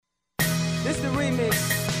This is the remix.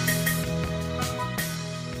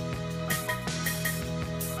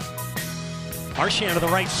 Marchand to the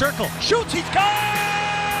right circle. Shoots, he scores!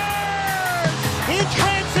 In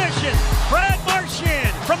transition, Brad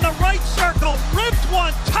Marchand from the right circle, ripped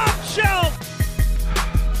one, top shelf.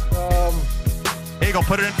 Eagle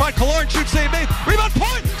put it in front. Killorn shoots, save made. Rebound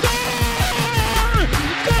point. Score!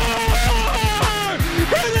 Score!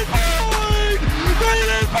 Brandon Point!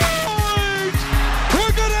 Brandon Point!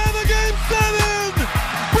 We're going to have a game 7!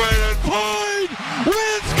 Brandon Point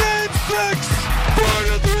wins game 6!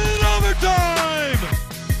 4-3 in overtime!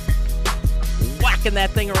 Whacking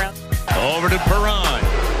that thing around. Over to Perron.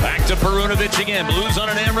 Back to Perunovic again. Blues on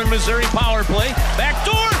an Ameren, Missouri power play. Back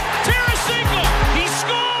door. Tarasenko. He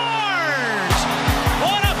scores!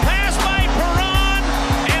 What a pass by Perron.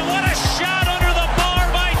 And what a shot under the bar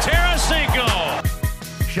by Tarasenko.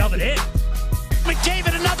 Shove it in.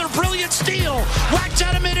 McDavid, another brilliant steal. Whacked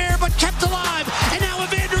out of midair, but kept alive. And now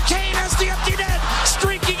Evander Kane has the empty net.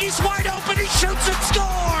 Streaking, he's wide open. He shoots and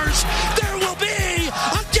scores. There will be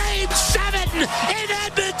a game 7 in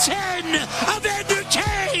Edmonton. Evander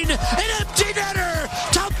Kane, an empty netter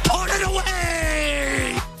to put it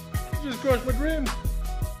away. Just crushed my dream.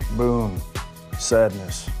 Boom.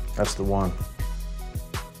 Sadness. That's the one.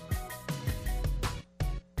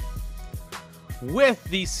 With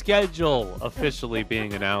the schedule officially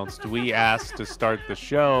being announced, we asked to start the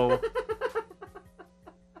show.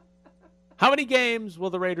 How many games will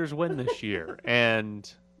the Raiders win this year?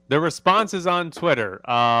 And the responses on Twitter.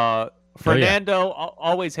 Fernando,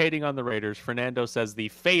 always hating on the Raiders. Fernando says the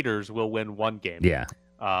Faders will win 1 game. Yeah.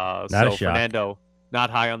 So Fernando, not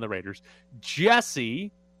high on the Raiders.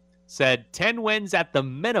 Jesse said 10 wins at the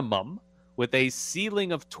minimum, with a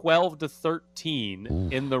ceiling of 12 to 13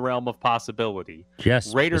 in the realm of possibility.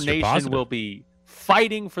 Yes, Raider Mr. Nation Positive. will be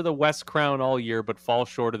fighting for the West Crown all year, but fall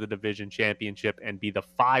short of the division championship and be the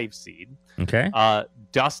 5 seed. Okay.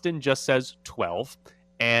 Dustin just says 12.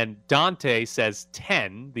 And Dante says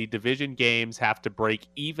 10. The division games have to break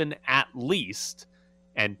even at least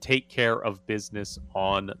and take care of business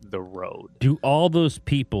on the road. Do all those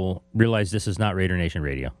people realize this is not Raider Nation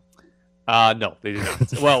Radio? No, they do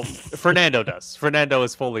not. Well, Fernando does. Fernando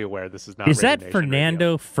is fully aware this is not Is Raider that Nation Fernando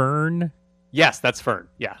Radio. Fern? Yes, that's Fern.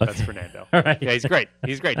 Yeah, Okay. that's Fernando. All right. Yeah, he's great.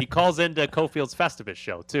 He's great. He calls into Cofield's Festivus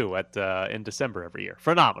show, too, at in December every year.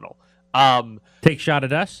 Phenomenal. Take shot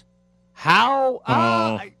at us? How...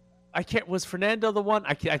 I can't... Was Fernando the one?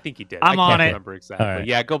 I think he did. I'm I on can't it. remember exactly. All right.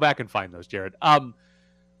 Yeah, go back and find those, Jared.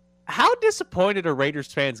 How disappointed are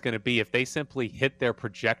Raiders fans going to be if they simply hit their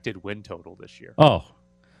projected win total this year? Oh,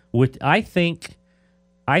 I think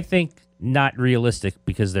not realistic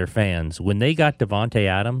because they're fans. When they got Devontae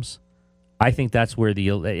Adams, I think that's where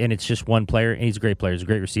and it's just one player, and he's a great player, he's a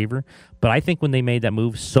great receiver. But I think when they made that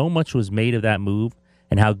move, so much was made of that move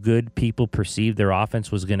and how good people perceived their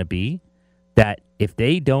offense was going to be, that if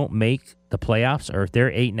they don't make the playoffs, or if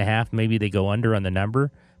they're 8.5, maybe they go under on the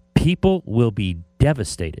number, people will be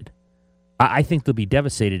devastated. I think they'll be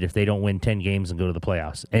devastated if they don't win 10 games and go to the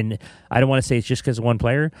playoffs. And I don't want to say it's just because of one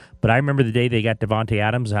player, but I remember the day they got Devontae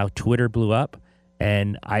Adams, how Twitter blew up.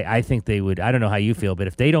 And I think they would, I don't know how you feel, but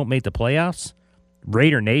if they don't make the playoffs,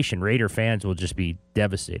 Raider Nation, Raider fans will just be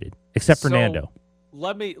devastated, except Fernando.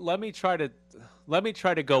 Let me try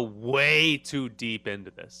to go way too deep into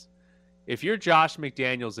this. If you're Josh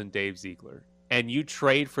McDaniels and Dave Ziegler and you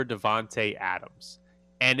trade for Devontae Adams,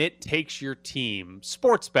 and it takes your team,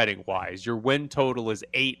 sports betting wise, your win total is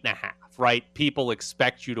 8.5, right? People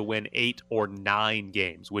expect you to win 8 or 9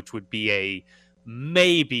 games, which would be a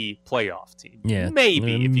maybe playoff team. Yeah,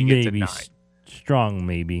 Maybe if you get to maybe 9. Strong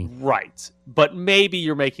maybe. Right. But maybe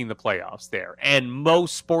you're making the playoffs there. And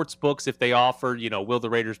most sports books, if they offer, will the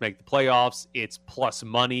Raiders make the playoffs? It's plus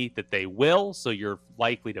money that they will, so you're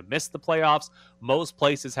likely to miss the playoffs. Most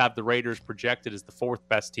places have the Raiders projected as the 4th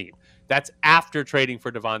best team. That's after trading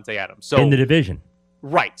for Devontae Adams. So In the division.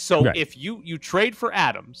 Right. So Right. if you trade for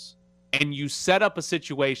Adams and you set up a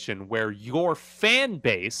situation where your fan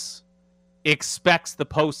base expects the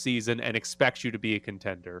postseason and expects you to be a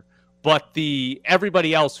contender, but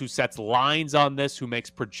everybody else who sets lines on this, who makes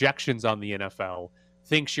projections on the NFL,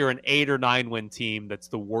 thinks you're an 8 or 9 win team that's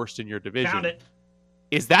the worst in your division. Found it.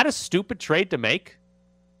 Is that a stupid trade to make?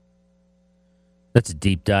 That's a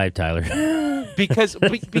deep dive, Tyler.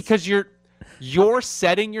 Because you're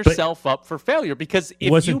setting yourself up for failure. Because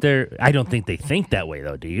if there? I don't think they think that way,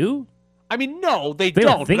 though. Do you? I mean, no, they don't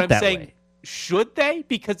don't. think But I'm that saying, way. should they?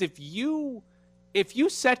 Because if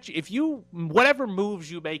whatever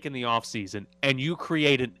moves you make in the offseason and you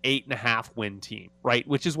create an 8.5 win team, right,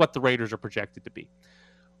 which is what the Raiders are projected to be,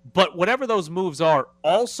 But whatever those moves are,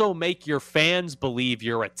 also make your fans believe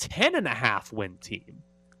you're a 10.5 win team.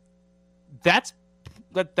 That's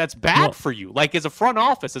bad for you. Like, as a front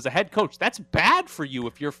office, as a head coach, that's bad for you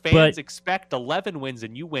if your fans expect 11 wins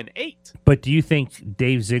and you win 8. But do you think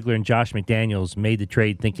Dave Ziegler and Josh McDaniels made the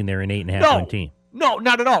trade thinking they're an 8.5 win team? No,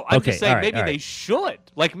 not at all. I'm Okay, just saying all right, maybe they should.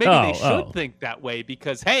 Like, maybe they should think that way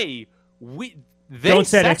because, hey, they don't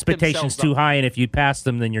set expectations themselves too up. high, and if you pass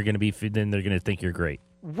them, then they're going to think you're great.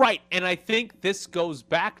 Right, and I think this goes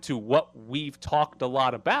back to what we've talked a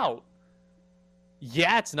lot about.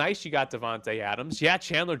 Yeah, it's nice you got Davante Adams. Yeah,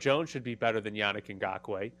 Chandler Jones should be better than Yannick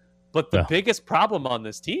Ngakoue. But the biggest problem on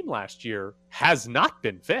this team last year has not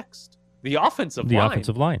been fixed. The offensive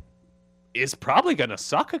line is probably going to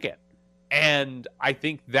suck again. And I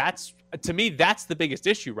think that's the biggest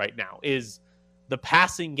issue right now is the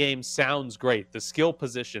passing game sounds great. The skill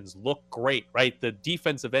positions look great, right? The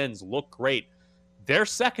defensive ends look great. Their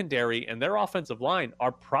secondary and their offensive line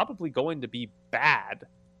are probably going to be bad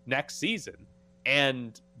next season.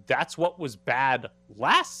 And that's what was bad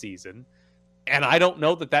last season. And I don't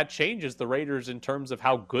know that changes the Raiders in terms of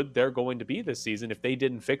how good they're going to be this season if they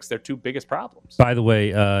didn't fix their two biggest problems. By the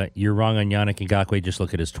way, you're wrong on Yannick Ngakoue. Just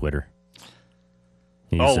look at his Twitter.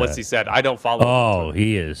 What's he said? I don't follow him on Twitter.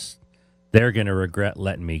 He is. They're going to regret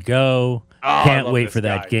letting me go. Can't wait for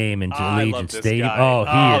that game into Allegiant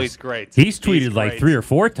Stadium. He's great. He's tweeted like 3 or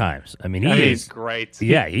 4 times. I mean, he's great.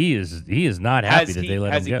 Yeah, he is not happy that they let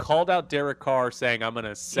him go. Has he called out Derek Carr saying, I'm going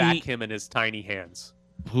to sack him in his tiny hands?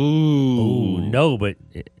 Ooh, no, but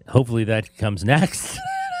hopefully that comes next.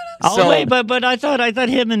 Wait, but I thought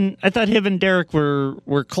him and Derek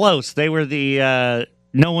were close. They were the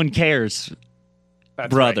no one cares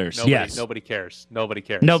brothers. Right. Nobody cares. Nobody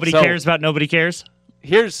cares about nobody cares.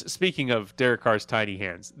 Here's, speaking of Derek Carr's tiny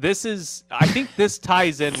hands, I think this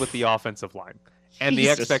ties in with the offensive line and the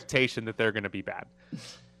expectation that they're going to be bad.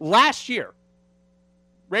 Last year,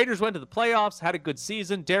 Raiders went to the playoffs, had a good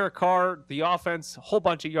season. Derek Carr, the offense, whole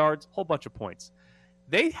bunch of yards, whole bunch of points.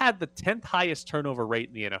 They had the 10th highest turnover rate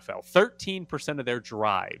in the NFL. 13% of their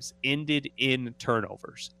drives ended in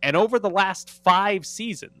turnovers. And over the last 5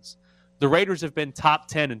 seasons, the Raiders have been top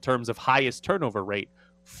 10 in terms of highest turnover rate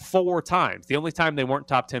 4 times. The only time they weren't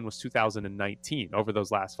top 10 was 2019 over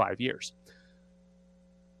those last 5 years.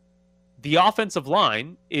 The offensive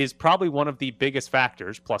line is probably one of the biggest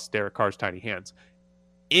factors, plus Derek Carr's tiny hands,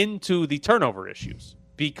 into the turnover issues.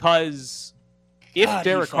 Because if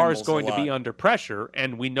Derek Carr is going to be under pressure,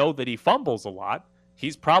 and we know that he fumbles a lot,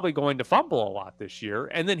 he's probably going to fumble a lot this year.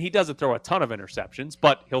 And then he doesn't throw a ton of interceptions,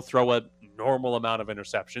 but he'll throw a normal amount of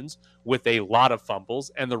interceptions with a lot of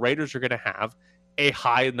fumbles, and the Raiders are going to have a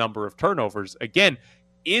high number of turnovers. Again,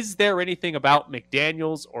 is there anything about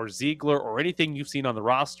McDaniels or Ziegler or anything you've seen on the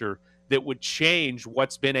roster that would change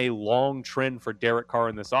what's been a long trend for Derek Carr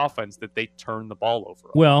in this offense, that they turn the ball over?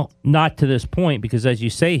 Well, not to this point, because as you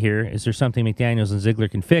say here, is there something McDaniels and Ziegler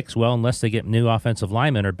can fix? Well, unless they get new offensive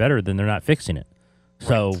linemen or better, then they're not fixing it. Right.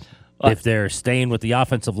 So if they're staying with the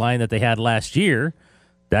offensive line that they had last year,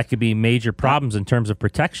 that could be major problems in terms of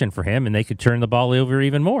protection for him, and they could turn the ball over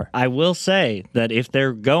even more. I will say that if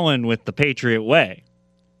they're going with the Patriot way,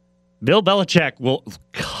 Bill Belichick will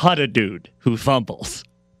cut a dude who fumbles.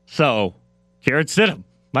 So, Jarrett Stidham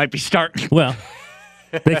might be starting. Well,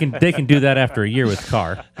 they can do that after a year with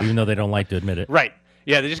Carr, even though they don't like to admit it. Right.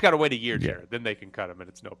 Yeah, they just got to wait a year, Jared. Then they can cut him, and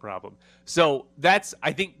it's no problem. So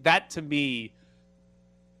I think that, to me,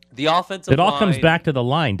 the offensive line... It all comes back to the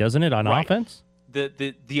line, doesn't it, on offense? If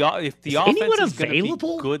the offense is going to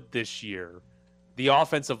be good this year, the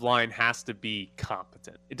offensive line has to be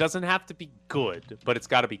competent. It doesn't have to be good, but it's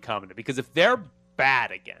got to be competent. Because if they're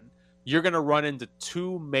bad again, you're going to run into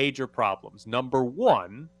 2 major problems. Number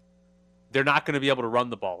 1, they're not going to be able to run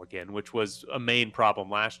the ball again, which was a main problem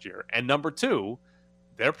last year. And number 2,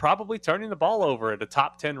 they're probably turning the ball over at a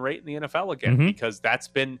top 10 rate in the NFL again, because that's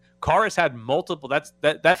been Carr has had multiple. That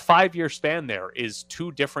 5-year span there is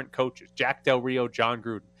 2 different coaches, Jack Del Rio, John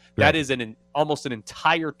Gruden. Right. That is almost an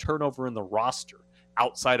entire turnover in the roster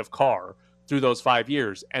outside of Carr through those 5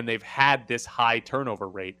 years, and they've had this high turnover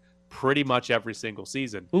rate pretty much every single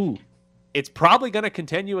season. Ooh. It's probably going to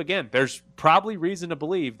continue again. There's probably reason to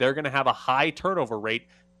believe they're going to have a high turnover rate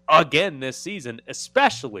again this season,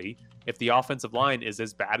 especially if the offensive line is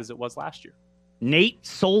as bad as it was last year. Nate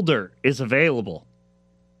Solder is available.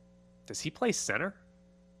 Does he play center?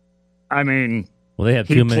 I mean, well, they have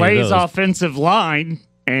too many he plays of those. Offensive line,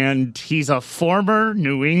 and he's a former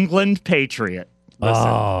New England Patriot.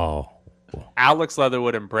 Listen, Alex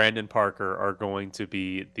Leatherwood and Brandon Parker are going to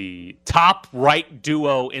be the top right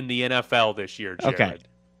duo in the NFL this year, Jared. Okay.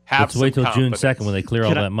 Let's wait till June confidence. 2nd when they clear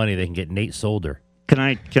all that money. They can get Nate Solder. Can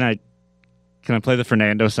I play the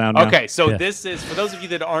Fernando sound now? Okay, so Yeah. this is, for those of you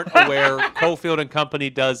that aren't aware, Cofield and Company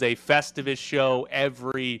does a Festivus show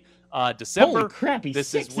every December. Holy crap, he's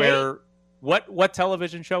This is 6'8". where, what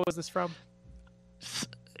television show is this from?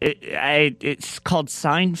 It's called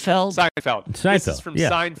Seinfeld. Seinfeld. This is from yeah.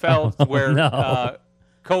 Seinfeld, Oh, where no.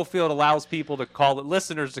 Cofield allows people to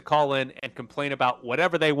listeners to call in and complain about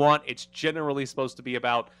whatever they want. It's generally supposed to be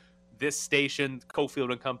about this station,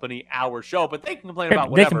 Cofield and Company, our show, but they can complain about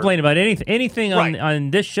whatever. They complain about anything Right. on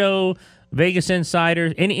this show, Vegas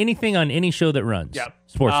Insider, anything on any show that runs. Yep.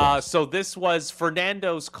 Sports. So this was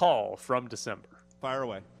Fernando's call from December. Fire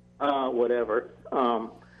away. Whatever.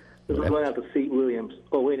 This is going out to Pete Williams.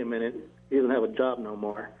 Oh, wait a minute. He doesn't have a job no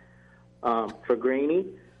more. For Graney,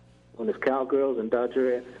 when his Cowgirls and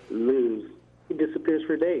Dodgerettes lose, he disappears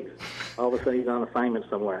for days. All of a sudden, he's on assignment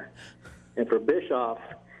somewhere. And for Bischoff,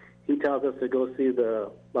 he tells us to go see the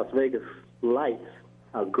Las Vegas Lights,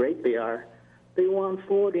 how great they are. They won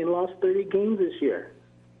 40 and lost 30 games this year.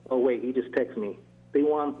 Oh, wait, he just texted me. They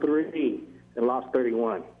won 3 and lost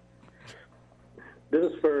 31.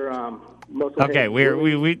 This is for most of Okay,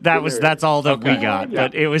 that's all that we got. Yeah.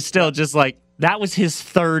 But it was still just like that was his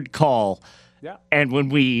third call. Yeah. And when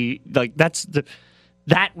we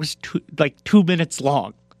that was 2 minutes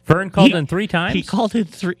long. Fern called in 3 times? He called in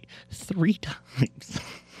three times.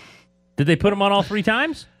 Did they put him on all 3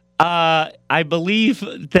 times? I believe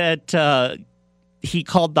that he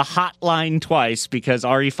called the hotline twice because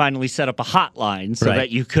Ari finally set up a hotline so Right. that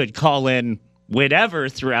you could call in whenever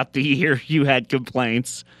throughout the year you had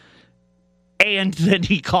complaints. And then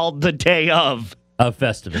he called the day of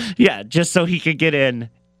Festivus. Yeah, just so he could get in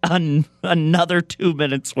another 2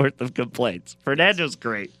 minutes worth of complaints. Fernando's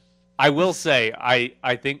great. I will say,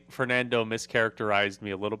 I think Fernando mischaracterized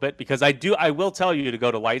me a little bit because I will tell you to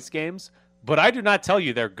go to Lights games, but I do not tell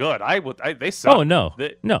you they're good. They suck. Oh, no.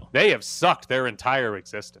 No. They have sucked their entire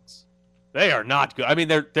existence. They are not good. I mean,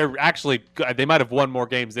 they're actually good. They might have won more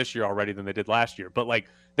games this year already than they did last year, but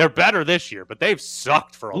they're better this year, but they've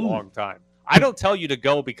sucked for a long time. I don't tell you to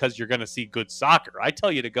go because you're going to see good soccer. I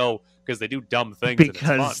tell you to go because they do dumb things Because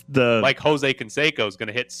and it's fun. Like Jose Canseco is going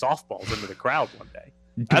to hit softballs into the crowd one day.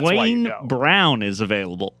 That's why you Dwayne go. Brown is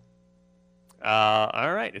available.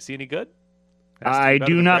 All right. Is he any good? I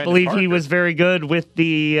do not believe he was very good with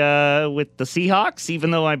the Seahawks,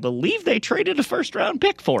 even though I believe they traded a first-round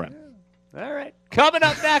pick for him. All right. Coming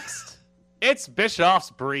up next, it's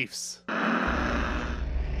Bischoff's Briefs.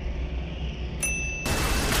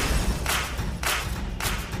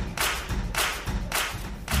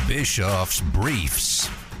 Bischoff's Briefs.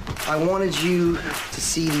 I wanted you to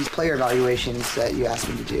see these player evaluations that you asked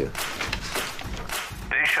me to do.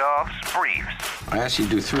 Bischoff's Briefs. I asked you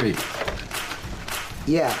to do 3.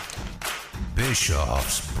 Yeah,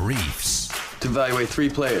 Bischoff's Briefs. To evaluate 3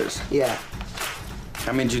 players. yeah.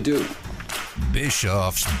 How many did you do?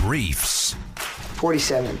 Bischoff's Briefs.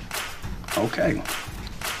 47. Okay.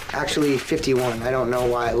 Actually, 51. I don't know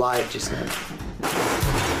why I lied just now.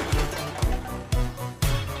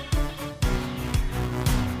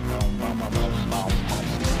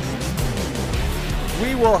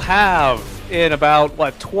 We will have in about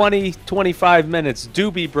 25 minutes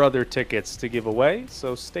Doobie Brother tickets to give away,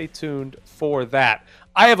 so stay tuned for that.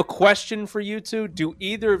 I have a question for you two. Do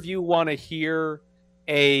either of you want to hear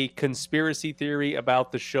a conspiracy theory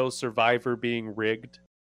about the show Survivor being rigged?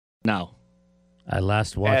 No. I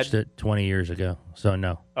last watched it 20 years ago, so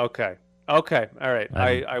no. Okay. All right.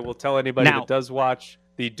 I will tell anybody Now- that does watch,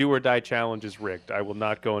 the Do or Die Challenge is rigged. I will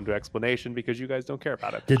not go into explanation because you guys don't care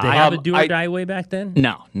about it. Did they have a do or die way back then?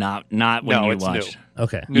 No, not when you it's watched. new.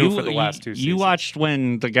 Okay. New for the last 2 seasons. You watched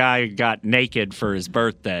when the guy got naked for his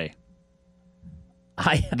birthday.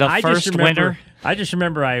 I first just remember, winner? I just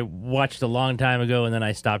remember I watched a long time ago and then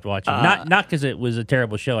I stopped watching. Not because it was a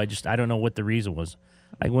terrible show. I don't know what the reason was.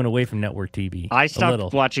 I went away from network TV. I a stopped little.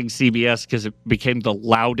 watching CBS because it became the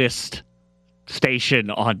loudest station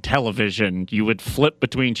on television. You would flip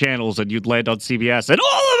between channels and you'd land on CBS, and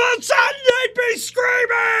all of a sudden they'd be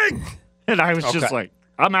screaming. And I was just like,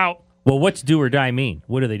 I'm out. Well, what's do or die mean?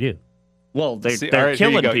 What do they do? Well, they're all right, here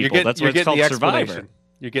you killing go. people. That's what it's called, the Survivor. explanation.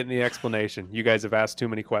 You're getting the explanation. You guys have asked too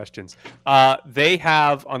many questions. They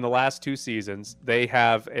have, on the last 2 seasons, they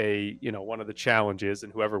have one of the challenges,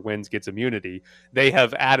 and whoever wins gets immunity. They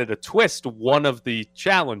have added a twist. One of the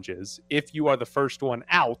challenges, if you are the first one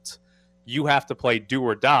out, you have to play do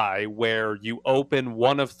or die, where you open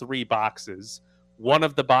one of 3 boxes. One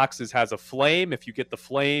of the boxes has a flame. If you get the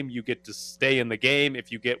flame, you get to stay in the game.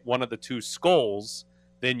 If you get one of the 2 skulls,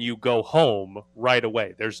 then you go home right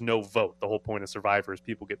away. There's no vote. The whole point of Survivor is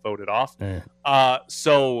people get voted off.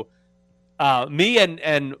 So me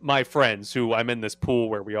and my friends, who I'm in this pool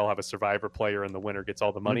where we all have a Survivor player and the winner gets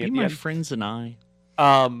all the money at the my end. friends and I.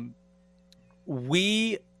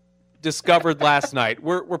 We discovered last night,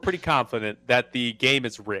 we're pretty confident that the game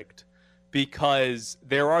is rigged because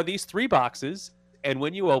there are these 3 boxes, and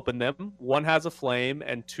when you open them, 1 has a flame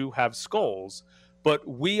and 2 have skulls. But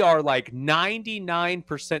we are like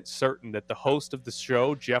 99% certain that the host of the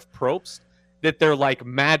show, Jeff Probst, that they're like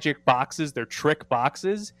magic boxes, they're trick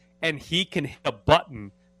boxes, and he can hit a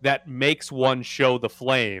button that makes one show the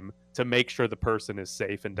flame to make sure the person is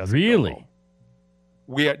safe and doesn't go home.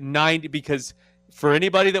 We are 90, because for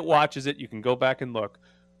anybody that watches it, you can go back and look.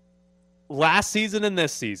 Last season and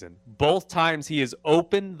this season, both times he has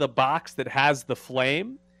opened the box that has the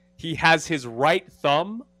flame, he has his right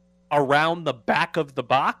thumb around the back of the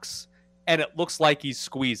box, and it looks like he's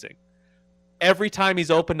squeezing. Every time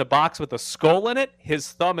he's opened a box with a skull in it,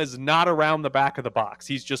 his thumb is not around the back of the box.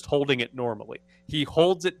 He's just holding it normally. He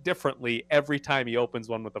holds it differently every time he opens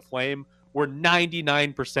one with a flame. We're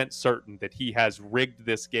 99% certain that he has rigged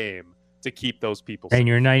this game to keep those people safe. And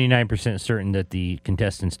you're 99% certain that the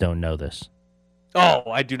contestants don't know this. Oh,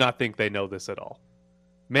 I do not think they know this at all.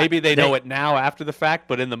 Maybe they know it now after the fact,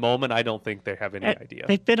 but in the moment, I don't think they have any idea.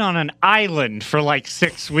 They've been on an island for like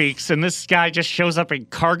 6 weeks, and this guy just shows up in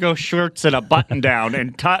cargo shorts and a button-down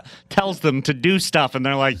and tells them to do stuff, and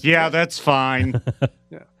they're like, yeah, that's fine.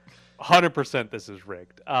 Yeah. 100% this is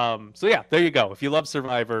rigged. So yeah, there you go. If you love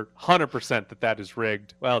Survivor, 100% that is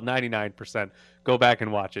rigged. Well, 99%. Go back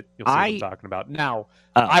and watch it. You'll see what I'm talking about. Now,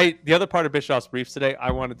 the other part of Bischoff's Briefs today, I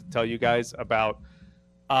wanted to tell you guys about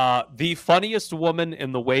the funniest woman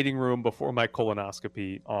in the waiting room before my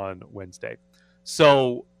colonoscopy on Wednesday.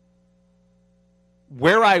 So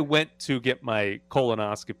where I went to get my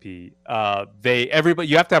colonoscopy,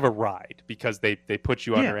 you have to have a ride because they put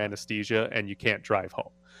you under anesthesia and you can't drive home.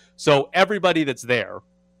 So everybody that's there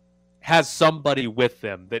has somebody with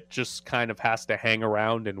them that just kind of has to hang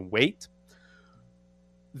around and wait.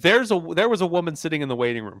 There was a woman sitting in the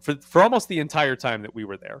waiting room for almost the entire time that we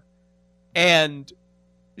were there. And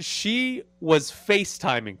she was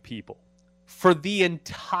FaceTiming people for the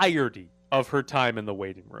entirety of her time in the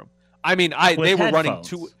waiting room. I mean, they were running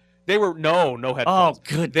no headphones. Oh,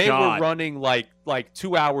 good They God. were running like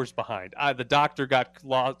 2 hours behind. The doctor got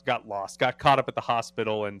lost, got caught up at the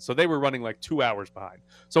hospital, and so they were running like 2 hours behind.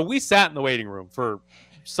 So we sat in the waiting room for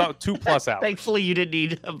 2+ hours. Thankfully, you didn't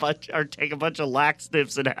need take a bunch of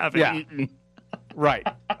laxatives and have it eaten. Right.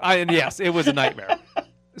 And yes, it was a nightmare.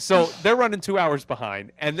 So they're running 2 hours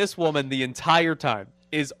behind, and this woman the entire time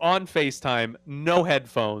is on FaceTime, no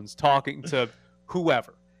headphones, talking to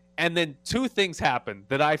whoever. And then 2 things happened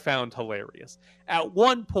that I found hilarious. At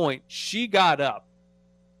one point, she got up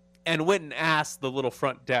and went and asked the little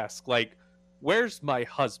front desk, like, where's my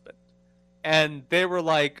husband? And they were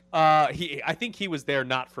like, I think he was there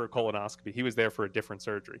not for a colonoscopy. He was there for a different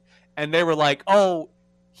surgery. And they were like, oh,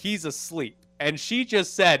 he's asleep. And she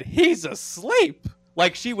just said, he's asleep.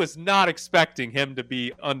 Like she was not expecting him to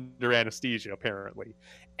be under anesthesia, apparently.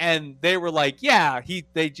 And they were like, yeah, he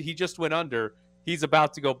just went under. He's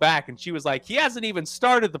about to go back. And she was like, he hasn't even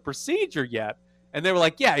started the procedure yet. And they were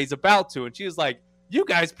like, yeah, he's about to. And she was like, you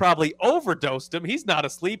guys probably overdosed him. He's not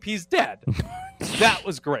asleep. He's dead. That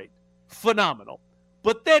was great. Phenomenal.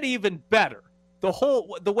 But then even better,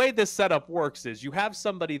 the way this setup works is you have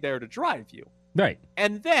somebody there to drive you. Right.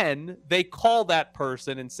 And then they call that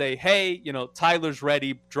person and say, hey, Tyler's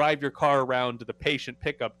ready. Drive your car around to the patient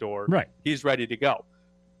pickup door. Right. He's ready to go.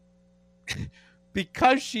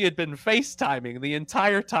 Because she had been FaceTiming the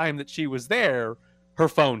entire time that she was there, her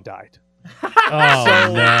phone died.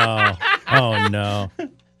 No. Oh, no.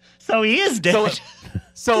 So he is dead.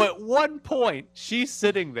 So at one point, she's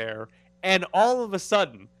sitting there, and all of a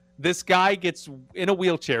sudden, this guy gets in a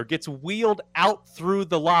wheelchair, gets wheeled out through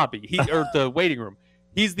the lobby, or the waiting room.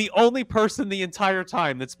 He's the only person the entire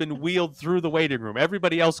time that's been wheeled through the waiting room.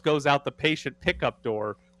 Everybody else goes out the patient pickup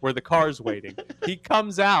door where the car's waiting. He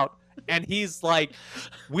comes out, and he's like,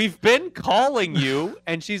 we've been calling you.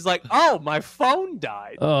 And she's like, oh, my phone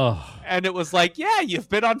died. Oh. And it was like, yeah, you've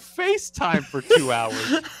been on FaceTime for 2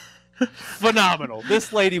 hours. Phenomenal.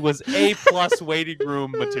 This lady was A+ waiting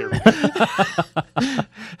room material.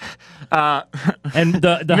 And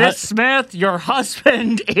the Miss Smith, your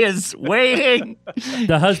husband is waiting.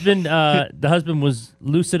 The husband was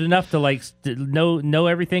lucid enough to know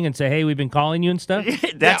everything and say, "Hey, we've been calling you and stuff."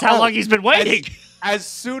 That's how long he's been waiting. As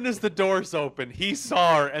soon as the doors opened, he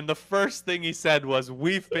saw her, and the first thing he said was,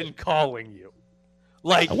 "We've been calling you."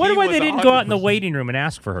 Like, I wonder he why was they didn't go out in the 100%. waiting room and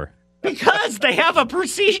ask for her. Because they have a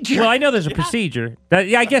procedure. Well, I know there's a procedure.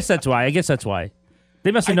 I guess that's why.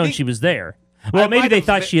 They must have known she was there. Well, maybe they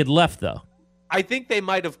thought she had left though. I think they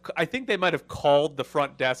might have called the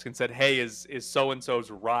front desk and said, "Hey, is so and so's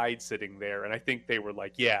ride sitting there?" And I think they were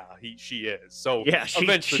like, "Yeah, she is." So Yeah,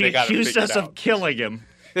 eventually they got it accused figured us out. of killing him.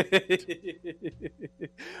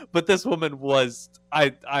 But this woman was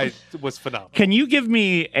I was phenomenal. Can you give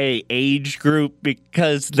me a age group?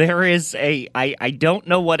 Because there is I don't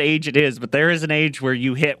know what age it is, but there is an age where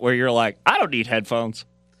you hit where you're like, I don't need headphones.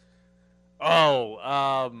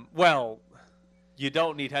 Well, you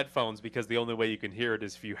don't need headphones because the only way you can hear it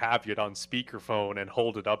is if you have it on speakerphone and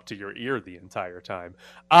hold it up to your ear the entire time.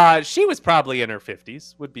 She was probably in her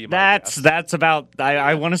 50s, would be my guess. That's about,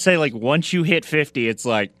 I want to say, like, once you hit 50, it's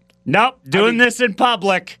like, nope, doing this in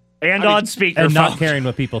public and on speakerphone. And not caring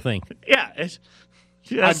what people think. Yeah.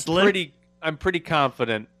 I'm pretty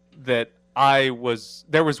confident that there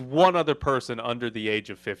was one other person under the age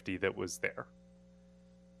of 50 that was there.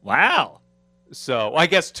 Wow. So I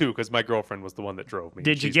guess two, because my girlfriend was the one that drove me.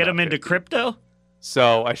 Did you get him into crypto?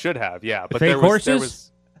 So I should have, yeah. But Fake there horses?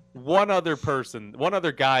 was one other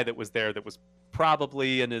guy that was there that was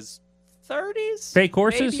probably in his 30s, Fake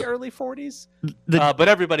horses? maybe early 40s. But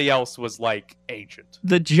everybody else was like ancient.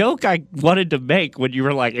 The joke I wanted to make when you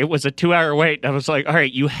were like, it was a 2-hour wait, I was like, all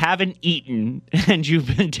right, you haven't eaten and you've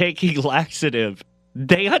been taking laxative.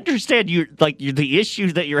 They understand the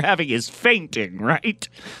issue that you're having is fainting, right?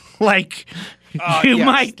 Like, you yes,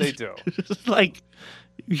 might. They do. Like,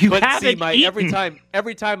 you but haven't see, eaten.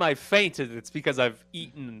 every time I fainted, it's because I've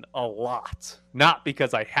eaten a lot, not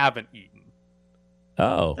because I haven't eaten.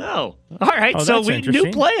 Oh. Oh. All right. Oh, So that's new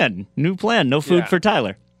interesting. plan. No food Yeah. for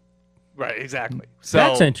Tyler. Right, exactly. So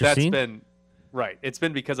That's interesting. It's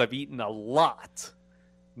been because I've eaten a lot,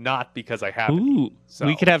 not because I haven't. Ooh. eaten. So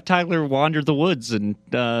We could have Tyler wander the woods and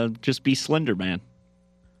just be Slender Man.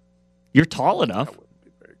 You're tall enough. That wouldn't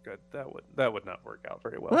be very good. That would not work out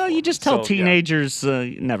very well. Well, for you me. just tell So, teenagers,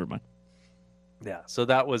 never mind. Yeah. So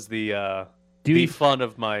that was the Do you the eat- fun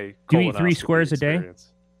of my. Do you eat 3 colonoscopy squares a day? experience.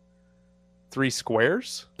 3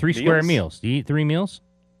 squares? 3 square meals. Do you eat 3 meals?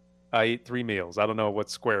 I eat 3 meals. I don't know what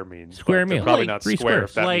square means. Square but they're meal. Probably Like not 3 square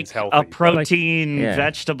if squares. that Like means healthy. a protein, Yeah.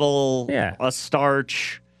 vegetable, Yeah. a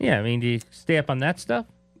starch. Yeah, I mean, do you stay up on that stuff?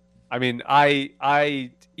 I mean,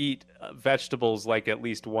 I eat vegetables like at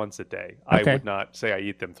least once a day. Okay. I would not say I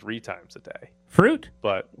eat them 3 times a day. Fruit?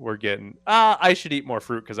 But we're getting. I should eat more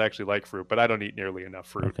fruit because I actually like fruit, but I don't eat nearly enough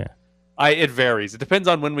fruit. Okay. It varies. It depends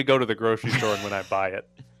on when we go to the grocery store and when I buy it.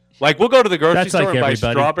 Like we'll go to the grocery That's store like and buy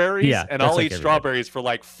everybody. strawberries, Yeah, and that's I'll like eat everybody. strawberries for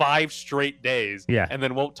like 5 straight days, Yeah. and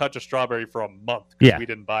then won't touch a strawberry for a month because Yeah. we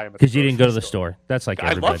didn't buy them. Because you didn't go to the store. That's like I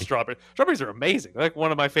everybody. love strawberries. Strawberries are amazing. They're like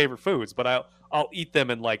one of my favorite foods, but I'll eat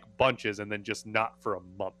them in like bunches and then just not for a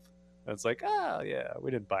month. And it's like, oh yeah,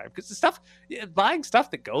 we didn't buy them because buying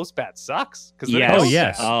stuff that goes bad sucks. Because Yes. Oh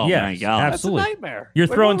yes. Oh, yes. my God. that's Absolutely. a nightmare. You're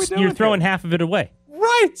Like, throwing what are we you're doing throwing here? half of it away.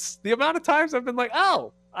 Right. The amount of times I've been like,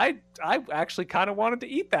 oh, I actually kind of wanted to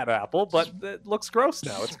eat that apple, but it looks gross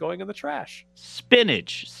now. It's going in the trash.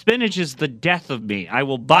 Spinach. Spinach is the death of me. I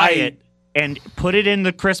will buy it and put it in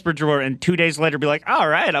the crisper drawer and 2 days later be like, all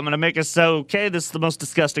right, I'm going to make a okay. This is the most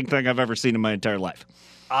disgusting thing I've ever seen in my entire life.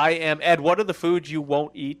 I am Ed. What are the foods you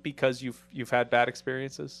won't eat because you've had bad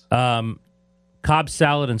experiences? Cobb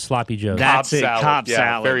salad and sloppy joes. That's it. Cobb Yeah,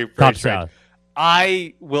 salad. Very, very Cobb strange. salad.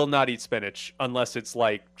 I will not eat spinach unless it's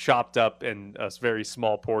like chopped up in a very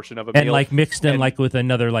small portion of a And meal. like mixed in And like with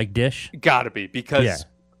another like dish. gotta be because Yeah.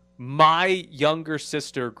 my younger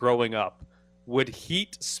sister growing up would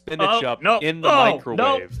heat spinach up in the Oh, microwave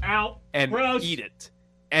no. Ow. and Gross. eat it.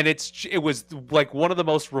 And it was like one of the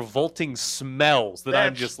most revolting smells that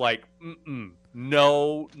I'm just like,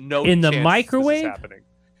 no In the chance this microwave? is happening.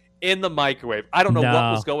 In the microwave. I don't know what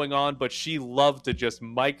No. was going on, but she loved to just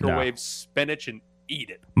microwave spinach and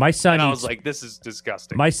eat it. My son And I eats was like, this is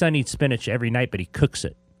disgusting. my son eats spinach every night, but he cooks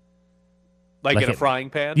it. like in a it-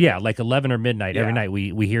 frying pan? Yeah, like 11 or midnight every Yeah. night.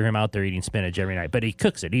 We hear him out there eating spinach every night, but he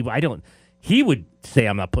cooks it. He would say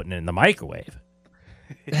I'm not putting it in the microwave.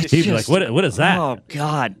 He'd be like, what is that? Oh,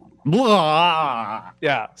 God. Blah.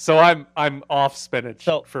 Yeah. So I'm off spinach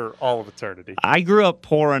for all of eternity. I grew up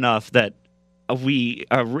poor enough that we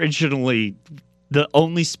originally, the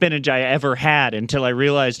only spinach I ever had until I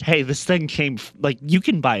realized, hey, this thing came, you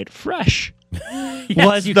can buy it fresh.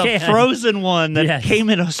 Was you the can. frozen one that Yes. came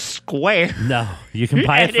in a square. No, you can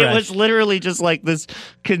buy it And fresh. it was literally just like this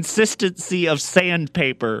consistency of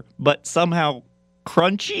sandpaper, but somehow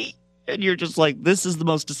crunchy. And you're just like, this is the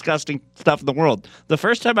most disgusting stuff in the world. The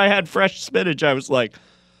first time I had fresh spinach, I was like,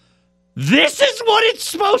 This is what it's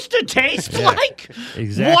supposed to taste like?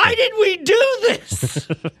 Exactly. Why did we do this?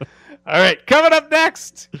 All right, coming up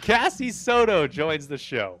next, Cassie Soto joins the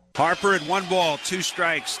show. Harper at 1 ball, 2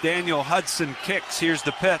 strikes. Daniel Hudson kicks. Here's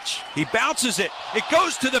the pitch. He bounces it. It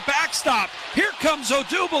goes to the backstop. Here comes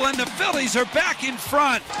Odubel, and the Phillies are back in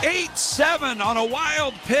front. 8-7 on a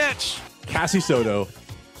wild pitch. Cassie Soto,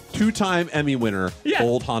 2-time Emmy winner,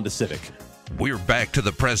 old Honda Civic. We're back to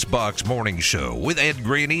the Press Box Morning Show with Ed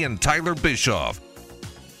Graney and Tyler Bischoff.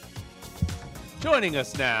 Joining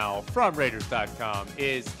us now from Raiders.com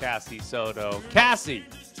is Cassie Soto. Cassie,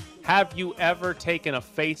 have you ever taken a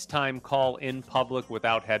FaceTime call in public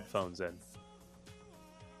without headphones in?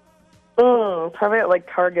 Probably at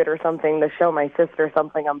like Target or something to show my sister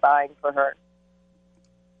something I'm buying for her.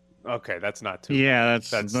 Okay, that's not too. Yeah,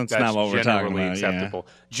 that's not what we're talking about. Acceptable.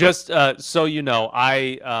 Yeah. Just so you know,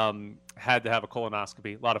 I had to have a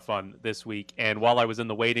colonoscopy. A lot of fun this week, and while I was in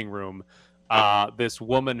the waiting room, this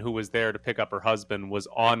woman who was there to pick up her husband was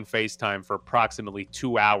on FaceTime for approximately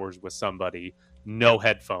 2 hours with somebody, no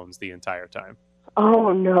headphones the entire time.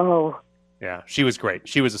 Oh no. Yeah, she was great.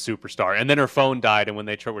 She was a superstar. And then her phone died, and when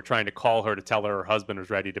they were trying to call her to tell her her husband was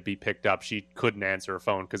ready to be picked up, she couldn't answer her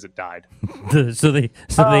phone because it died.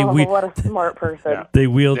 What a smart person. Yeah. They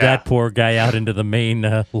wheeled that poor guy out into the main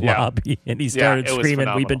lobby, and he started it was screaming,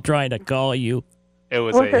 phenomenal. "We've been trying to call you." It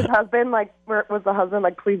was his husband like? Was the husband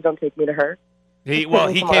like, "Please don't take me to her"? He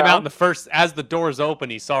came out in the first, as the doors open,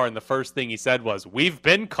 he saw her, and the first thing he said was, "We've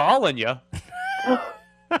been calling you."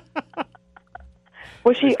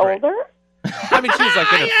 Was she older? I mean, she was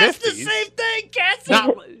like in her 50s. That's the same thing,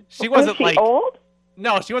 Cassie. She wasn't Was she like old?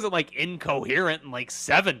 No, she wasn't like incoherent and like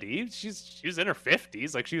 70. She was in her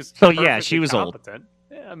 50s. Like she was. So yeah, she was competent.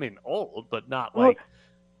 Yeah, I mean old, but not like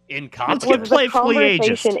incompetent. Let's get playfully ageist.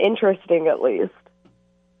 Conversation interesting at least.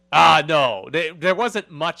 No, there wasn't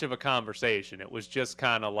much of a conversation. It was just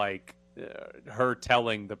kind of like her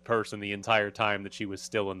telling the person the entire time that she was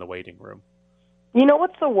still in the waiting room. You know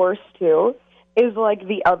what's the worst too? Is like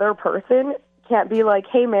the other person can't be like,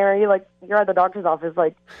 "Hey Mary, like you're at the doctor's office,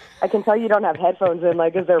 like I can tell you don't have headphones in,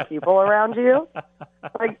 like is there people around you?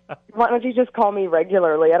 Like why don't you just call me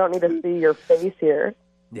regularly? I don't need to see your face here."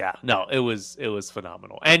 Yeah, no, it was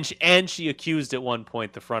phenomenal. And she accused at one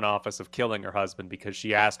point the front office of killing her husband because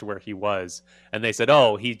she asked where he was, and they said,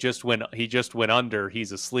 "Oh, he just went under.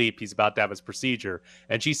 He's asleep. He's about to have his procedure."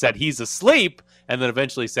 And she said, "He's asleep," and then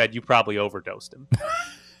eventually said, "You probably overdosed him."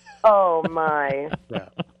 Oh my. Yeah.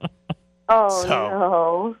 Oh So,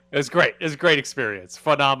 no. It was great. It was a great experience.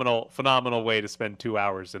 Phenomenal way to spend 2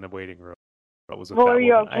 hours in a waiting room. It was with Well, that are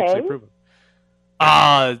you woman. I actually okay? approve it.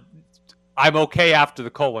 I'm okay after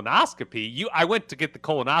the colonoscopy. I went to get the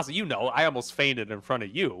colonoscopy. You know, I almost fainted in front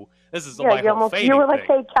of you. This is my whole fainting you were like,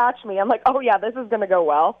 thing. "Hey, catch me." I'm like, "Oh yeah, this is gonna go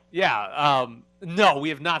well." Yeah. No, we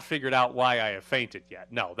have not figured out why I have fainted yet.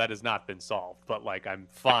 No, that has not been solved. But like, I'm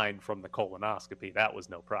fine from the colonoscopy. That was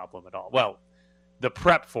no problem at all. Well, the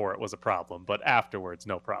prep for it was a problem, but afterwards,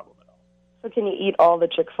 no problem at all. So can you eat all the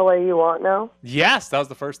Chick-fil-A you want now? Yes, that was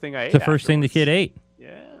the first thing I ate. The first thing the kid ate.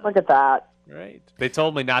 Yeah. Look at that. Right. They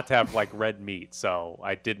told me not to have like red meat, so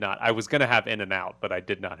I did not. I was going to have In-N-Out, but I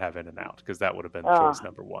did not have In-N-Out because that would have been choice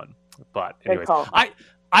number one. But Good anyways, call.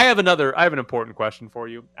 I have an important question for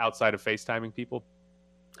you outside of FaceTiming people.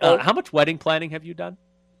 How much wedding planning have you done?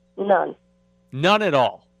 None. None at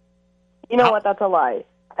all. You know what? That's a lie.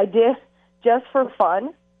 I did just for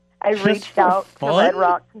fun. I reached out to Red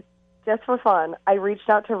Rock just for fun. I reached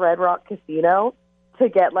out to Red Rock Casino to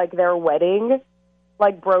get like their wedding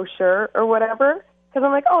like brochure or whatever because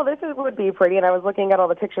I'm like, "Oh, would be pretty." And I was looking at all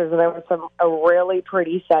the pictures and there was a really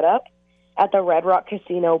pretty setup at the Red Rock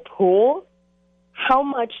Casino pool. How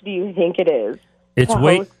much do you think it is? It's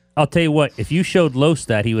way. I'll tell you what. If you showed Los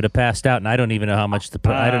that, he would have passed out, and I don't even know how much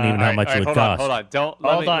I don't even know how much it would cost. Hold on.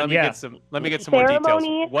 Let me get some more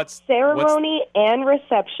details. Ceremony and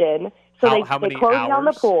reception. So they close down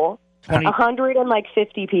the pool.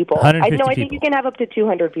 150 people. 150 I think you can have up to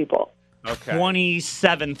 200 people. Okay.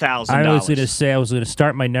 $27,000. I was going to say I was going to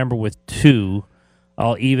start my number with 2.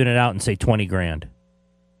 I'll even it out and say $20,000.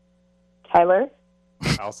 Tyler?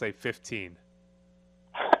 I'll say 15.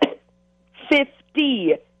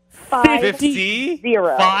 50. 50? 50? 50?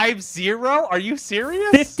 Are you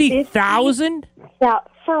serious? 50,000? Yeah,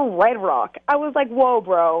 for Red Rock. I was like, "Whoa,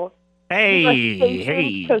 bro."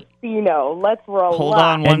 Hey. Casino. Let's roll. Hold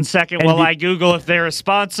on one second while I Google if they're a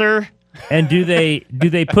sponsor. And do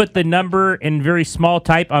they put the number in very small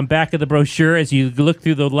type on back of the brochure as you look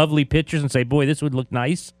through the lovely pictures and say, "Boy, this would look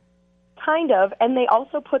nice"? Kind of, and they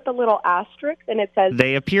also put the little asterisk, and it says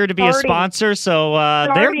they appear to be a sponsor, so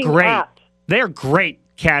they're great. At. They're great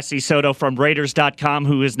Cassie Soto from Raiders.com,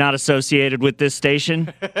 who is not associated with this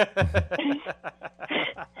station.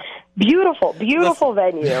 Beautiful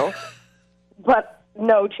venue, but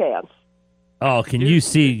no chance. Oh, can you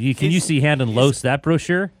see Hand and Los that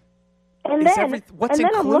brochure? And then,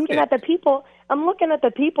 I'm looking at the people. I'm looking at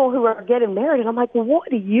the people who are getting married, and I'm like, what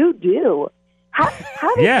do you do? How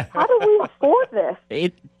do we afford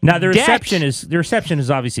this? Now the reception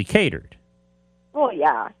is obviously catered. Well,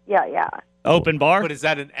 yeah. Open bar? But is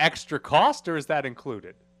that an extra cost or is that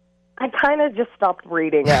included? I kind of just stopped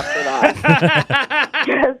reading after that.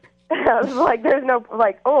 Because I was like, there's no,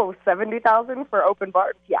 like, $70,000 for open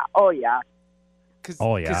bar? Yeah. Oh, yeah. Here's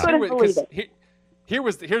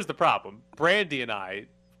the problem.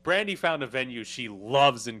 Brandy found a venue she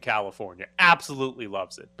loves in California. Absolutely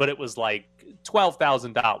loves it. But it was like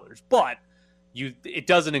 $12,000. But it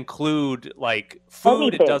doesn't include like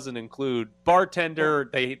food. Anything. It doesn't include bartender.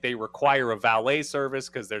 They require a valet service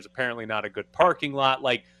because there's apparently not a good parking lot.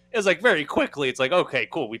 Like it's like very quickly, it's like, okay,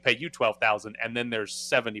 cool, we pay you $12,000, and then there's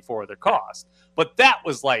 $74 other costs. But that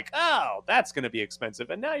was like, oh, that's going to be expensive.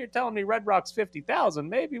 And now you're telling me Red Rock's $50,000.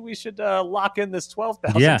 Maybe we should lock in this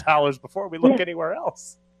 $12,000 before we look anywhere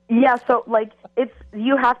else. Yeah, so like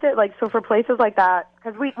you have to like, so for places like that,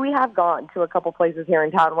 because we have gone to a couple places here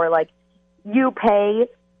in town where like you pay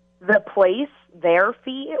the place their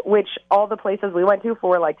fee, which all the places we went to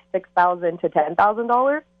for like $6,000 to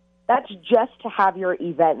 $10,000. That's just to have your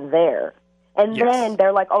event there. And then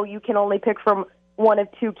they're like, oh, you can only pick from one of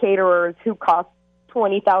two caterers who cost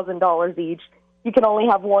 $20,000 each. You can only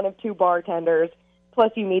have one of two bartenders.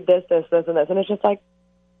 Plus you need this, and this. And it's just like,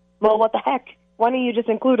 well, what the heck? Why don't you just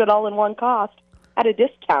include it all in one cost at a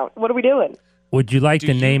discount? What are we doing? Would you like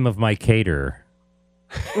the name of my caterer?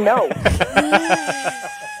 No.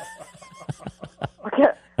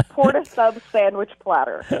 Porta sub sandwich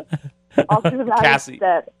platter. I'll do that Cassie,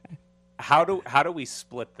 instead. How do we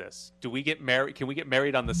split this? Do we get married? Can we get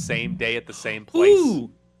married on the same day at the same place?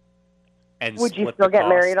 Ooh. And would you still get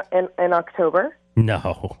married in October?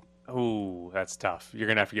 No. Ooh, that's tough. You're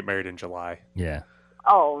gonna have to get married in July. Yeah.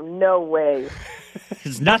 Oh, no way.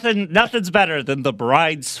 Nothing's better than the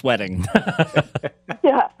bride sweating.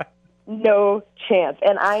 Yeah, no chance.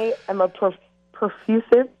 And I am a profuse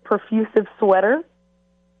sweater.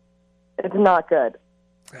 It's not good.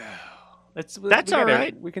 That's all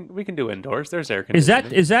right. We can do indoors. There's air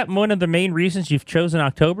conditioning. Is that one of the main reasons you've chosen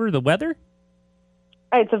October? The weather?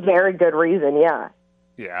 It's a very good reason. Yeah.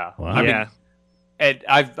 Yeah. Wow. I mean, Ed,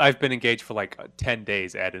 I've been engaged for like 10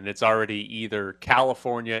 days, Ed, and it's already either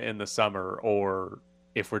California in the summer or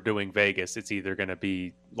if we're doing Vegas, it's either going to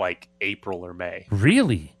be like April or May.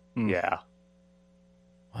 Really? Yeah.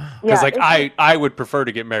 Wow. Because I would prefer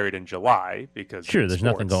to get married in July because there's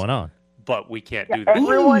nothing going on. But we can't do that.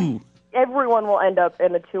 Everyone will end up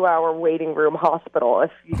in a 2-hour waiting room hospital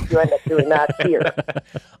if you end up doing that here.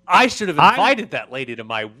 I should have invited that lady to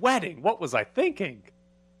my wedding. What was I thinking?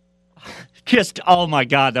 Oh my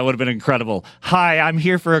God, that would have been incredible. Hi, I'm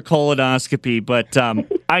here for a colonoscopy, but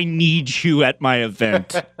I need you at my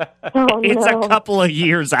event. It's a couple of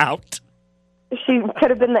years out. She could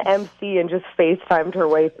have been the MC and just FaceTimed her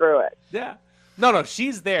way through it. Yeah. No,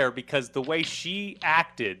 she's there because the way she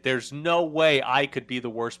acted, there's no way I could be the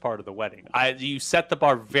worst part of the wedding. You set the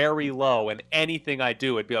bar very low, and anything I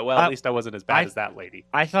do, it'd be like, well, at least I wasn't as bad as that lady.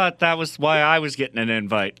 I thought that was why I was getting an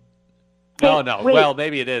invite. No. Well,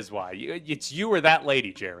 maybe it is why. It's you or that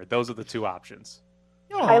lady, Jared. Those are the two options.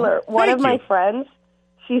 Tyler, one of my friends,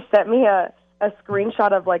 she sent me a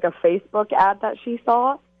screenshot of like a Facebook ad that she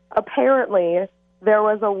saw. Apparently, there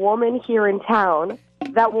was a woman here in town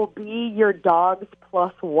that will be your dog's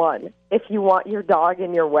 +1 if you want your dog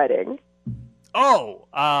in your wedding. Oh,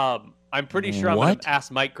 I'm pretty sure I'm going to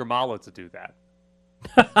ask Mike Grimala to do that.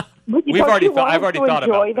 I've already thought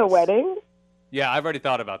about the wedding. Yeah, I've already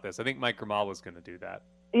thought about this. I think Mike Grimala was going to do that.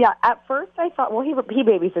 Yeah, at first I thought, well, he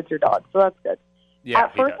babysits your dog, so that's good. Yeah,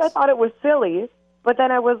 at first I thought it was silly, but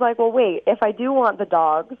then I was like, well, wait, if I do want the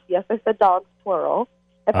dogs, yes, I said dogs, plural.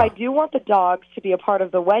 If I do want the dogs to be a part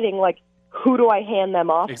of the wedding, like, who do I hand them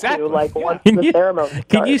off to, like, once the ceremony starts?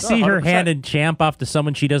 Can you see her handing Champ off to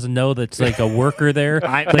someone she doesn't know that's like a worker there?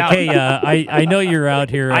 Hey, I know you're out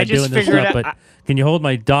here doing this stuff, but can you hold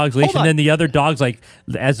my dog's leash? And then the other dog's like,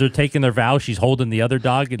 as they're taking their vows, she's holding the other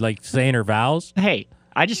dog and like saying her vows. Hey,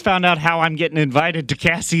 I just found out how I'm getting invited to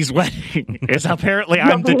Cassie's wedding. Is apparently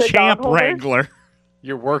I'm the Champ wrangler.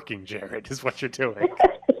 You're working, Jared, is what you're doing.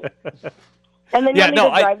 And then you need to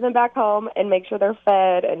drive them back home and make sure they're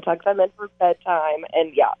fed and tuck them in for bedtime.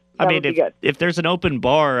 And if there's an open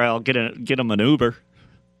bar, I'll get them an Uber.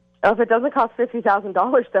 Oh, if it doesn't cost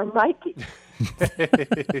 $50,000, there might be.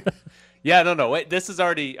 Yeah, no. This has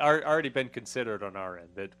already been considered on our end,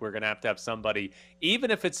 that we're gonna have to have somebody,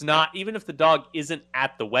 even if the dog isn't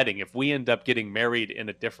at the wedding. If we end up getting married in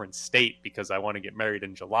a different state because I want to get married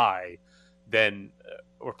in July, then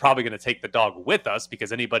we're probably going to take the dog with us,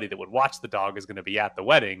 because anybody that would watch the dog is going to be at the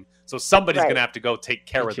wedding. So somebody's going to have to go take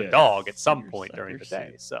care of the dog at some point during the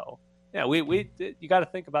day. So yeah, you got to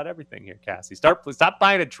think about everything here, Cassie. Stop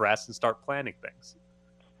buying a dress and start planning things.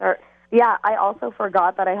 Yeah, I also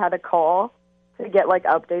forgot that I had a call to get like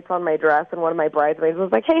updates on my dress, and one of my bridesmaids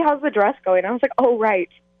was like, "Hey, how's the dress going?" I was like, "Oh, right.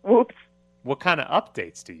 Whoops." What kind of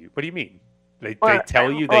updates do you? What do you mean? They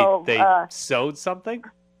tell you they sewed something?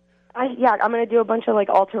 I'm going to do a bunch of like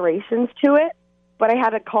alterations to it, but I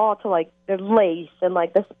had a call to like the lace and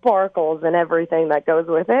like the sparkles and everything that goes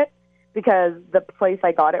with it, because the place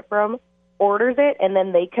I got it from orders it, and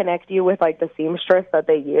then they connect you with like the seamstress that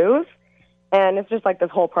they use. And it's just like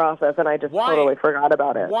this whole process, and I just totally forgot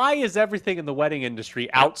about it. Why is everything in the wedding industry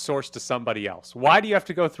outsourced to somebody else? Why do you have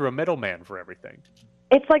to go through a middleman for everything?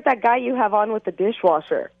 It's like that guy you have on with the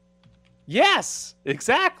dishwasher. Yes,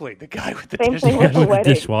 exactly. The guy with the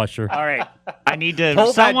dishwasher. All right, I need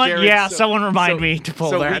to. Someone remind me to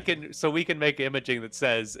pull that. So we can make imaging that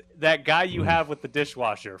says that guy you have with the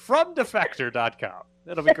dishwasher from Defector.com.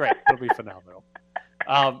 It'll be great. It'll be phenomenal.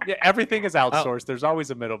 Everything is outsourced. There's always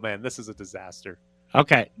a middleman. This is a disaster.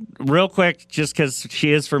 Okay, real quick, just because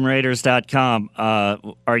she is from Raiders.com,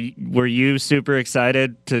 were you super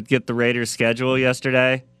excited to get the Raiders schedule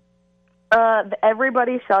yesterday?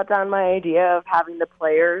 Everybody shot down my idea of having the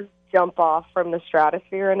players jump off from the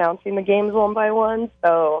stratosphere, announcing the games one by one.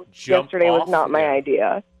 So yesterday was not my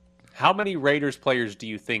idea. How many Raiders players do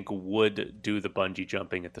you think would do the bungee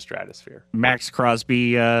jumping at the stratosphere? Max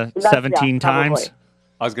Crosby 17 times. Probably.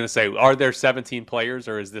 I was going to say, are there 17 players,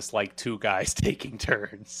 or is this like two guys taking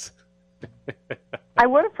turns? I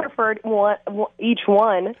would have preferred each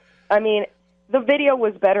one. I mean, the video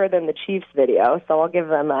was better than the Chiefs video, so I'll give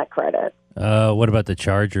them that credit. What about the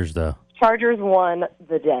Chargers, though? Chargers won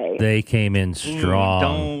the day. They came in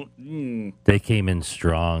strong. They came in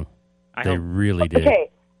strong. They really did.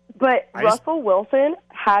 Okay, but Russell Wilson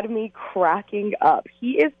had me cracking up.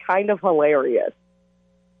 He is kind of hilarious.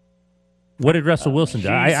 What did Russell Wilson do?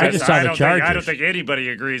 I just saw the Chargers. I don't think anybody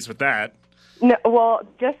agrees with that. No, well,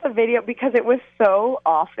 just the video, because it was so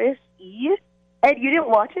Office-y. Ed, you didn't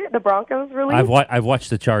watch it? The Broncos release? I've watched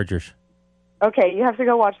the Chargers. Okay, you have to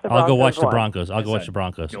go watch the Broncos. I'll go watch the Broncos. I'll go watch the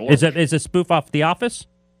Broncos. Is it a spoof off The Office?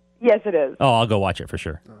 Yes, it is. Oh, I'll go watch it for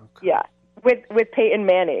sure. Yeah, with Peyton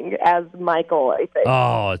Manning as Michael, I think.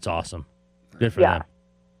 Oh, it's awesome. Good for them.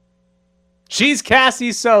 She's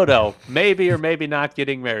Cassie Soto, maybe or maybe not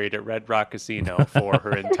getting married at Red Rock Casino for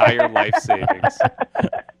her entire life savings.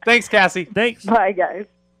 Thanks, Cassie. Thanks. Bye, guys.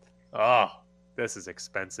 Oh, this is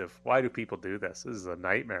expensive. Why do people do this? This is a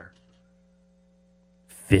nightmare.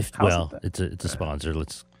 Well, it's a sponsor.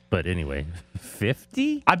 But anyway,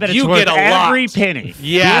 50? I bet it's worth every penny.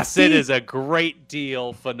 Yes, 50? It is a great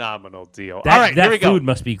deal, phenomenal deal. All right, here we go. That food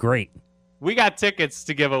must be great. We got tickets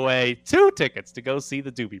to give away, 2 tickets to go see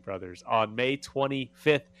the Doobie Brothers on May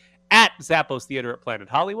 25th at Zappos Theater at Planet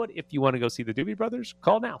Hollywood. If you want to go see the Doobie Brothers,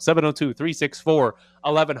 call now.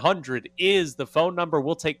 702-364-1100 is the phone number.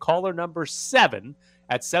 We'll take caller number 7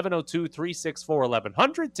 at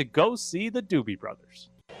 702-364-1100 to go see the Doobie Brothers.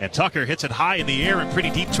 And Tucker hits it high in the air and pretty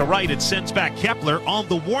deep to right. It sends back Kepler on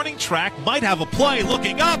the warning track. Might have a play.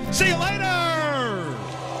 Looking up. See you later!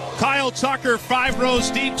 Kyle Tucker 5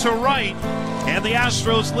 rows deep to right. And the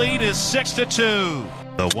Astros lead is 6-2.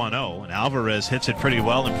 The 1-0, and Alvarez hits it pretty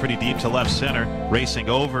well and pretty deep to left center. Racing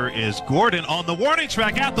over is Gordon on the warning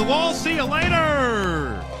track at the wall. See you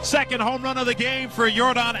later! Second home run of the game for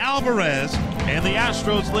Yordan Alvarez. And the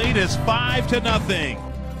Astros lead is 5-0.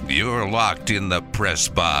 You're locked in the press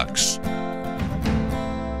box.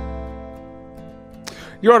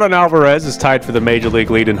 Yordan Alvarez is tied for the major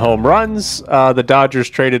league lead in home runs. The Dodgers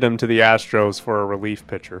traded him to the Astros for a relief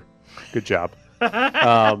pitcher. Good job.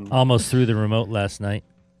 Almost threw the remote last night.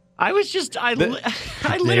 I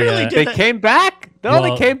literally did. They came back.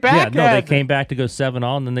 They came back. Yeah, they came back to go 7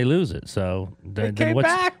 on, then they lose it. So then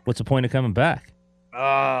what's the point of coming back?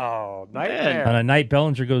 Oh, nightmare. On a night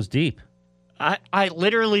Bellinger goes deep. I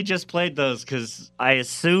literally just played those because I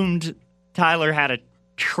assumed Tyler had a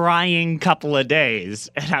trying couple of days,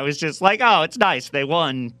 and I was just like, oh, it's nice. They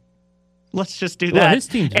won. Let's just do that. Well, his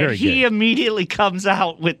team's very good. And he immediately comes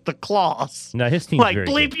out with the claws. No, his team's very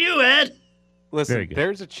bleep good. You, Ed. Listen,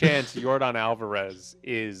 there's a chance Yordan Alvarez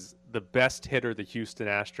is the best hitter the Houston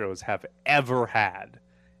Astros have ever had,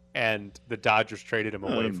 and the Dodgers traded him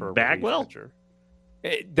away for a relief pitcher.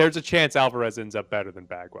 there's a chance Alvarez ends up better than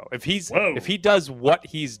Bagwell. If he does what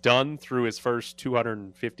he's done through his first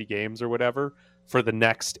 250 games or whatever for the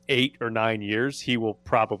next 8 or 9 years, he will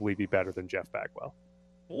probably be better than Jeff Bagwell.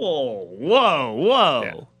 Whoa.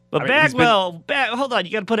 Yeah. But Bagwell, hold on,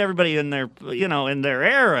 you got to put everybody in their, in their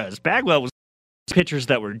eras. Bagwell was pitchers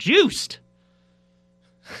that were juiced.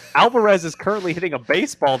 Alvarez is currently hitting a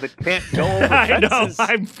baseball that can't go over I know. fences.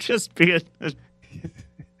 I'm just being.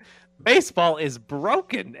 Baseball is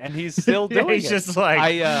broken, and he's still doing it. He's just like,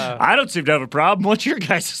 I don't seem to have a problem. What's your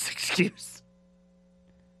guys' excuse?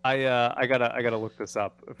 I gotta look this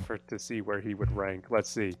up to see where he would rank. Let's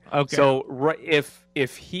see. Okay. So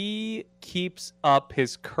if he keeps up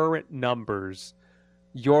his current numbers,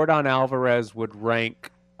 Yordan Alvarez would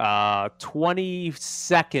rank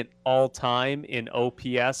 22nd all time in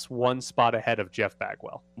OPS, one spot ahead of Jeff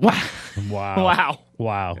Bagwell. Wow.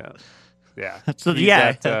 Yeah. So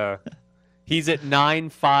he's at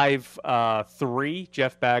 9.53.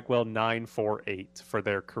 Jeff Bagwell 9.48 for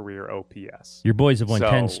their career OPS. Your boys have won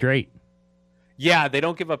 10 straight. Yeah, they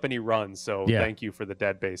don't give up any runs, so thank you for the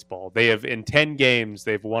dead baseball. They have in 10 games,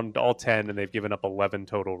 they've won all 10, and they've given up 11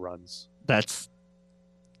 total runs. It's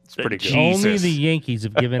pretty good. Only the Yankees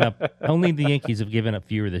have given up. Only the Yankees have given up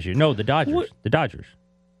fewer this year. No, the Dodgers. What? The Dodgers.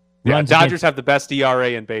 Yeah, Dodgers have the best ERA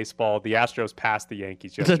in baseball. The Astros passed the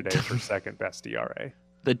Yankees yesterday for second best ERA.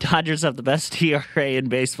 The Dodgers have the best ERA in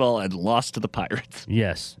baseball and lost to the Pirates.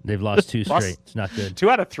 Yes, they've lost 2 straight. It's not good.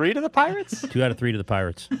 2 out of 3 to the Pirates? 2 out of 3 to the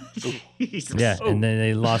Pirates. Jesus. Yeah, and then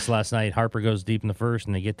they lost last night. Harper goes deep in the first,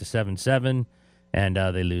 and they get to 7-7, and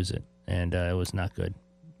they lose it. And it was not good.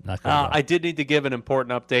 Not good at all. I did need to give an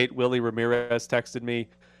important update. Willie Ramirez texted me.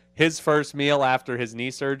 His first meal after his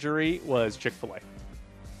knee surgery was Chick-fil-A.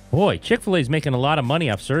 Boy, Chick-fil-A is making a lot of money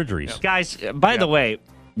off surgeries. Guys, by the way,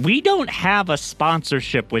 we don't have a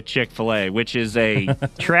sponsorship with Chick-fil-A, which is a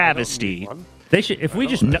travesty. They should, if we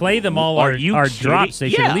just play them all our drops, they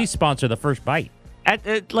should Yeah. at least sponsor the first bite.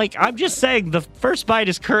 I'm just saying, the first bite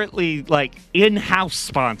is currently in-house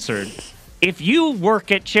sponsored. If you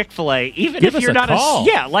work at Chick-fil-A, even Give if us you're a not call.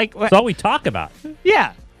 That's all we talk about.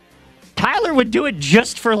 Yeah, Tyler would do it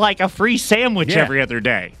just for a free sandwich every other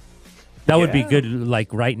day. That would be good,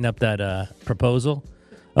 writing up that proposal.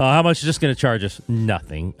 How much is this going to charge us?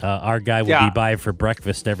 Nothing. Our guy will be by for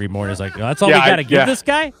breakfast every morning. It's like, that's all we got to give this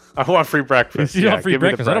guy? I want free breakfast. You want free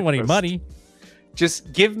breakfast? I don't want any money.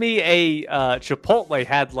 Just give me a Chipotle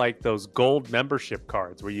had those gold membership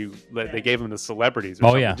cards where they gave them to celebrities or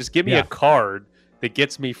something. Yeah. Just give me a card that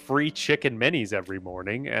gets me free chicken minis every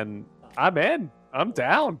morning, and I'm in. I'm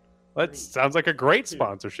down. That sounds like a great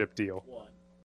sponsorship deal.